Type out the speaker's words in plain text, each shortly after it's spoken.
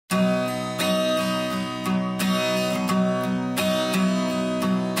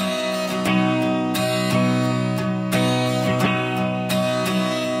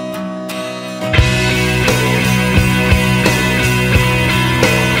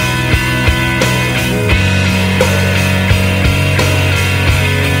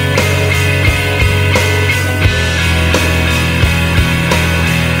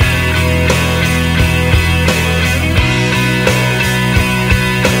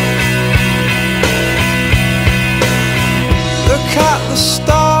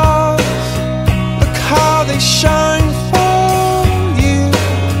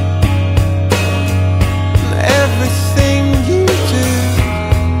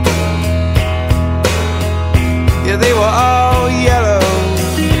they were all yellow.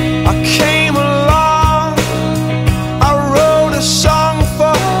 I came along, I wrote a song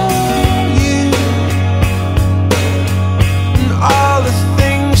for you, and all the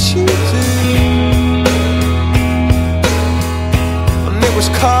things you do, and it was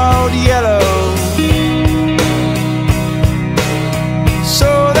called Yellow. So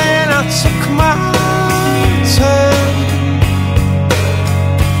then I took my turn.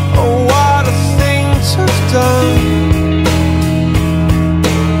 Oh, what a thing to have done.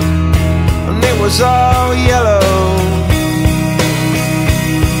 And it was all yellow.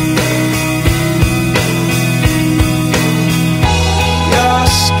 Your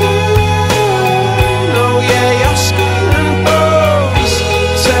skin, oh yeah, your skin and bones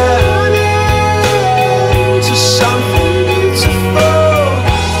turning to something beautiful.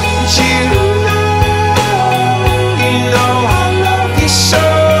 And you know I love you so.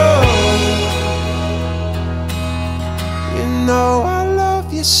 You know I love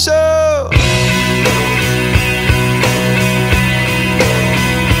you so.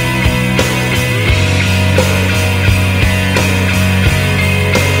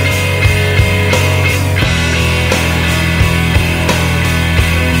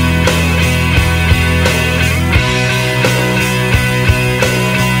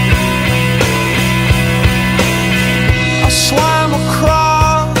 I swam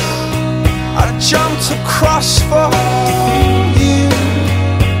across, I jumped across for you.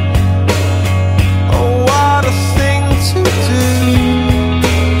 Oh, what a thing to do,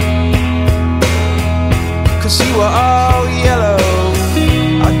 'cause you were all yellow.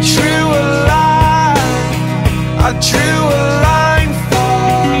 I drew a line, I drew a line for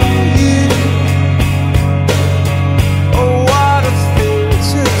you. Oh, what a thing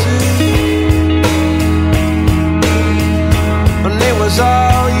to do, and it was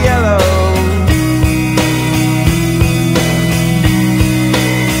all yellow.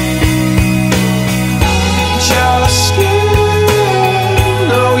 Your skin,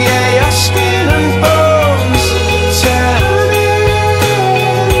 oh yeah, your skin and bones turning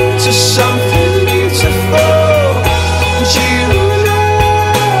to something beautiful. And you know,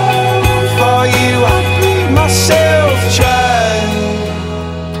 for you I'd bleed myself dry.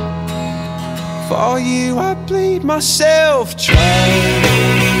 For you I'd bleed myself dry.